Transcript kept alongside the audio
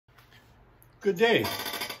Good day.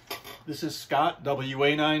 This is Scott,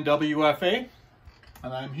 WA9WFA,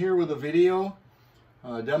 and I'm here with a video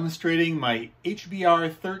demonstrating my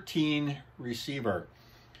HBR-13 receiver.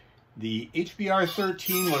 The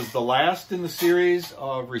HBR-13 was the last in the series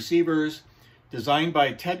of receivers designed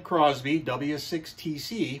by Ted Crosby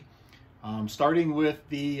W6TC, starting with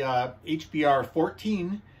the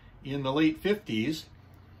HBR-14 in the late 50s.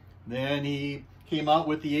 Then he came out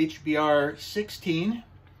with the HBR-16,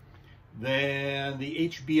 then the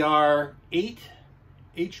HBR-8,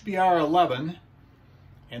 HBR-11,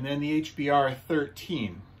 and then the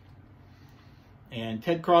HBR-13. And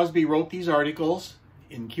Ted Crosby wrote these articles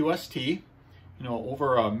in QST,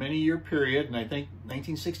 over a many-year period, and I think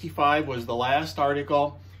 1965 was the last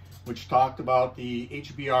article which talked about the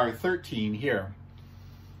HBR-13 here.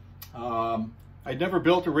 I'd never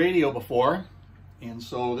built a radio before, and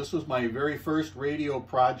so this was my very first radio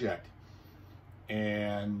project.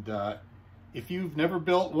 And if you've never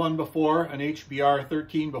built one before, an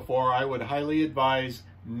HBR-13 before, I would highly advise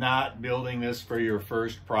not building this for your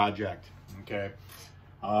first project, okay?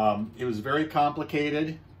 It was very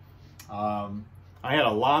complicated. I had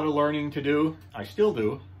a lot of learning to do. I still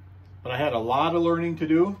do, but I had a lot of learning to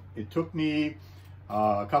do. It took me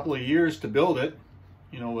a couple of years to build it,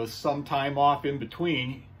 with some time off in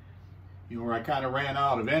between, where I kind of ran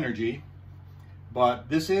out of energy. But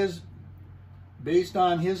this is based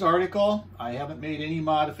on his article. I haven't made any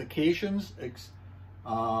modifications,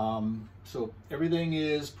 so everything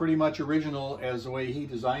is pretty much original as the way he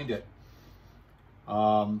designed it.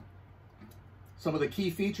 Some of the key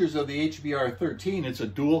features of the HBR-13, it's a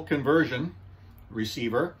dual conversion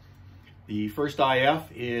receiver. The first IF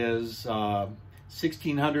is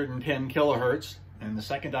 1610 kilohertz, and the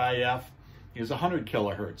second IF is 100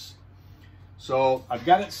 kilohertz. So I've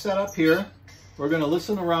got it set up here. We're going to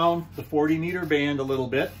listen around the 40 meter band a little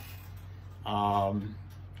bit.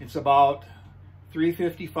 It's about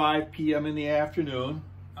 3:55 p.m. in the afternoon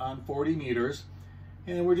on 40 meters,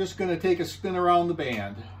 and we're just going to take a spin around the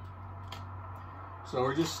band. So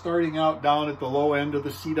we're just starting out down at the low end of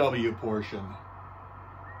the CW portion.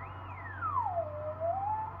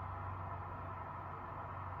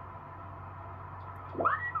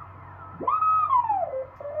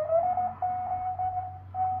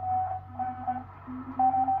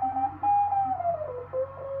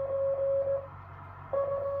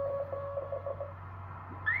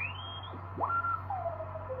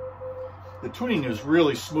 The tuning is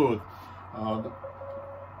really smooth.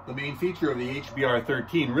 The main feature of the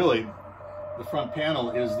HBR-13, really, the front panel,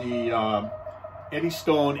 is the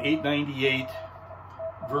Eddystone 898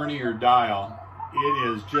 vernier dial. It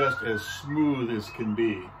is just as smooth as can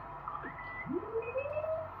be.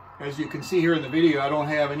 As you can see here in the video, I don't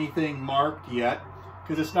have anything marked yet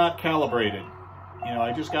because it's not calibrated.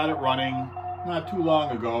 I just got it running not too long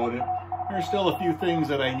ago, and there's still a few things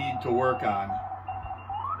that I need to work on.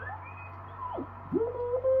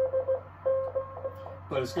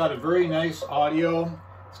 But it's got a very nice audio.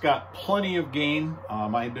 It's got plenty of gain.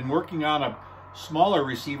 I've been working on a smaller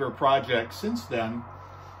receiver project since then,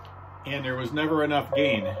 and there was never enough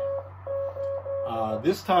gain.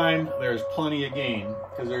 This time there's plenty of gain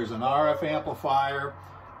because there's an RF amplifier,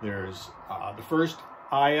 there's the first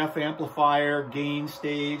IF amplifier gain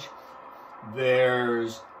stage,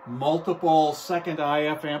 there's multiple second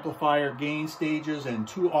IF amplifier gain stages, and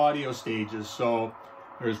 2 audio stages. So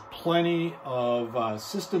there's plenty of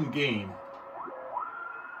system gain.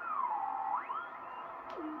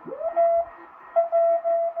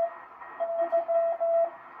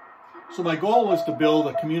 So my goal was to build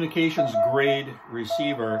a communications grade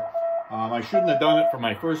receiver. I shouldn't have done it for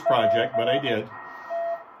my first project, but I did.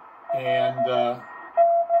 And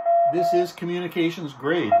this is communications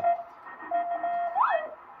grade.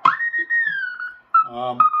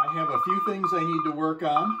 I have a few things I need to work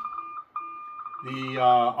on. The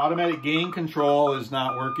automatic gain control is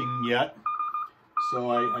not working yet, so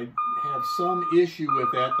I have some issue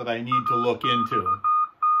with that I need to look into.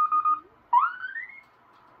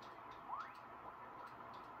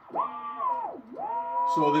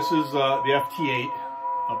 So this is the FT8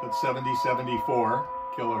 up at 70-74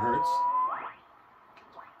 kilohertz.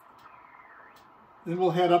 Then we'll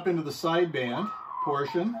head up into the sideband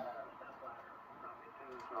portion.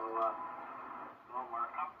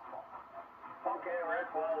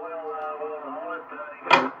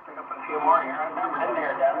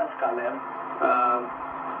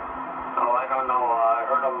 I don't know. I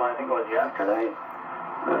heard him, I think it was yesterday.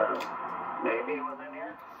 Maybe he was in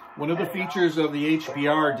here. One of the features of the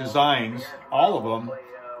HBR designs, all of them,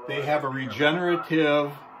 they have a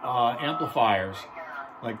regenerative amplifiers.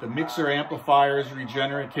 Like the mixer amplifier is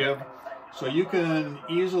regenerative. So you can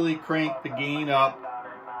easily crank the gain up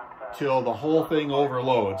till the whole thing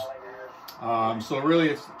overloads. So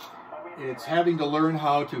really it's having to learn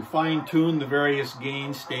how to fine-tune the various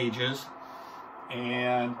gain stages.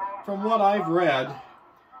 And from what I've read,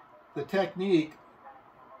 the technique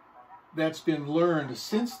that's been learned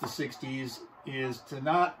since the 60s is to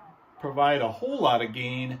not provide a whole lot of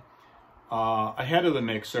gain ahead of the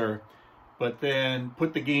mixer, but then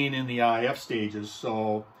put the gain in the IF stages.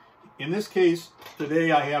 So in this case,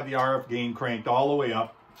 today I have the RF gain cranked all the way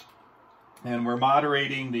up, and we're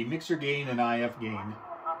moderating the mixer gain and IF gain.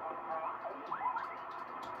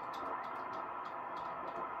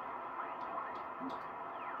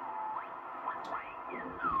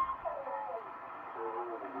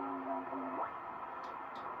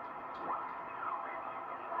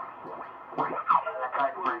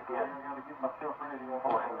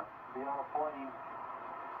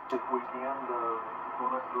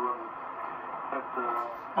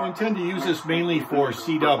 I intend to use this mainly for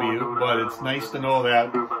CW, but it's nice to know that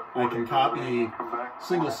I can copy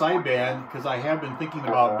single sideband, because I have been thinking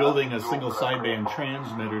about building a single sideband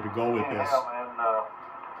transmitter to go with this.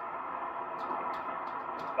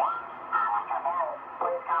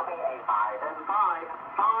 Please copy a 5 and 5,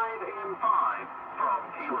 5 and 5 from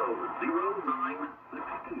Kilo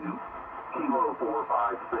 0962, Kilo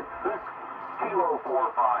 4566, Kilo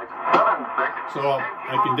 4576. So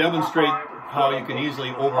I can demonstrate how you can easily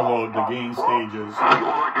overload the gain stages.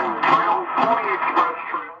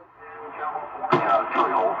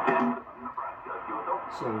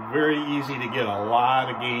 So very easy to get a lot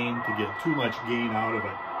of gain, to get too much gain out of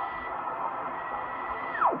it.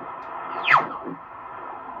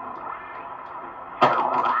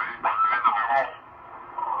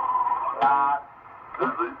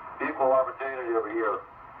 This is equal opportunity over here.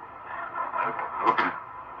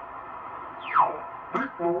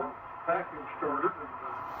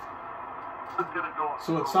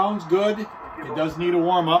 So it sounds good. It does need a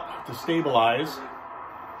warm-up to stabilize.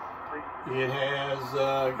 It has,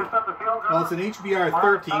 well, it's an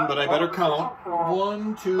HBR-13, but I better count.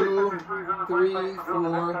 1, 2, 3,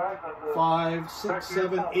 4, 5, 6,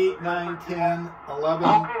 7, 8, 9, 10,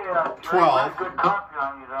 11, 12. Good copy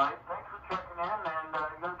on you tonight. Thanks for checking in, and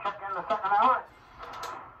you're going to check in the second hour.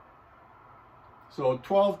 So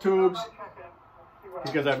 12 tubes,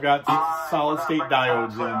 because I've got solid-state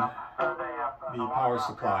diodes in the power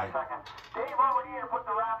supply. Dave, over here, put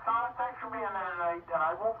the wraps on. Thanks for being there tonight, and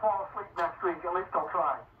I won't fall asleep next week. At least I'll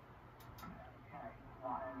try.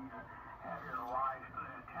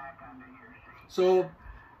 So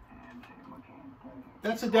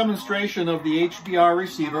that's a demonstration of the HBR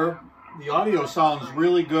receiver. The audio sounds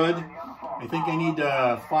really good. I think I need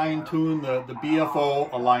to fine-tune the BFO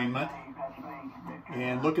alignment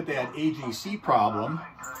and look at that AGC problem.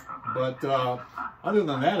 But other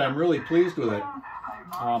than that, I'm really pleased with it.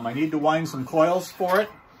 I need to wind some coils for it.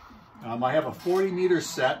 I have a 40-meter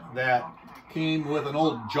set that came with an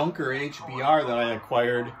old junker HBR that I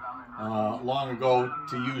acquired long ago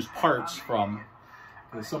to use parts from.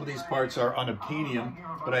 Some of these parts are unobtainium,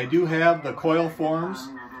 but I do have the coil forms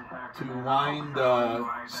to wind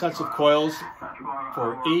sets of coils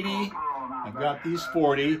for 80. I've got these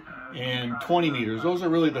 40 and 20 meters. Those are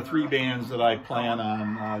really the three bands that I plan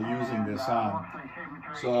on using this on.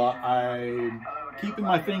 So I'm keeping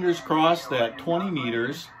my fingers crossed that 20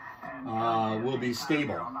 meters will be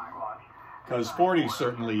stable, because 40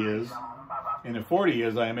 certainly is, and if 40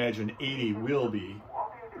 is, I imagine 80 will be.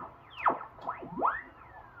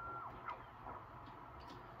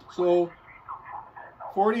 So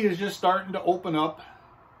 40 is just starting to open up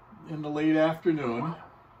in the late afternoon,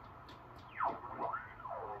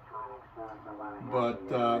 but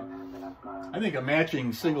I think a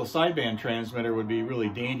matching single sideband transmitter would be really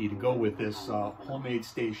dandy to go with this homemade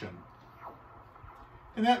station.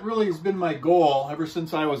 And that really has been my goal ever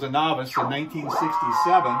since I was a novice in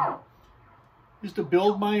 1967, is to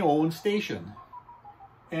build my own station.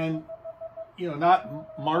 And, you know,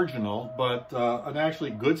 not marginal, but an actually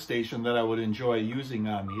good station that I would enjoy using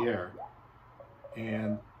on the air.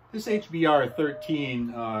 And this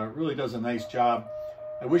HBR-13 really does a nice job.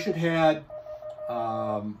 I wish it had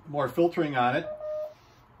more filtering on it.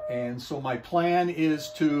 And so my plan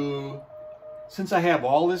is to, since I have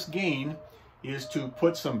all this gain, is to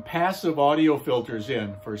put some passive audio filters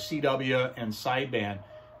in for CW and sideband,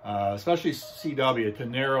 especially CW, to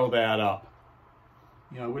narrow that up.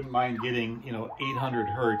 You know, I wouldn't mind getting, 800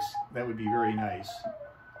 hertz. That would be very nice.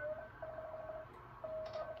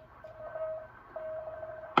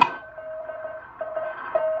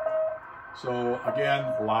 So again,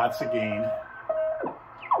 lots of gain.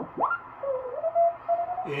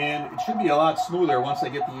 and it should be a lot smoother once I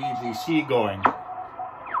get the AGC going.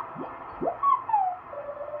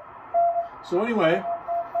 So anyway,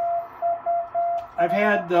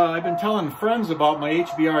 I've been telling friends about my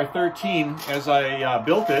HBR-13 as I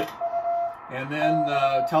built it, and then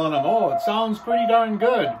telling them, oh, it sounds pretty darn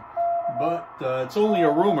good. But it's only a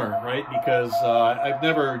rumor, right? Because I've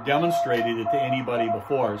never demonstrated it to anybody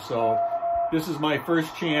before. So this is my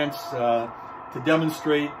first chance to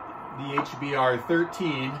demonstrate the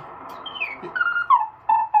HBR-13,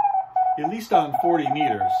 at least on 40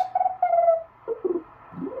 meters.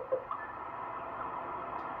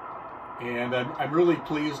 And I'm really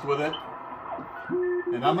pleased with it.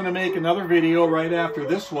 And I'm going to make another video right after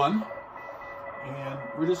this one. And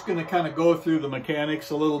we're just going to kind of go through the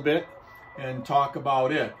mechanics a little bit and talk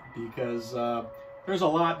about it, because there's a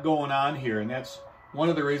lot going on here, and that's one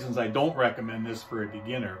of the reasons I don't recommend this for a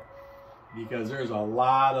beginner, because there's a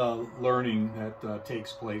lot of learning that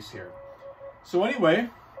takes place here. So anyway,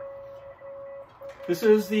 this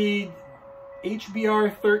is the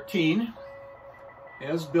HBR-13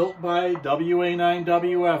 as built by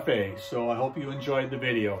WA9WFAs. So I hope you enjoyed the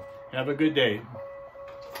video. Have a good day.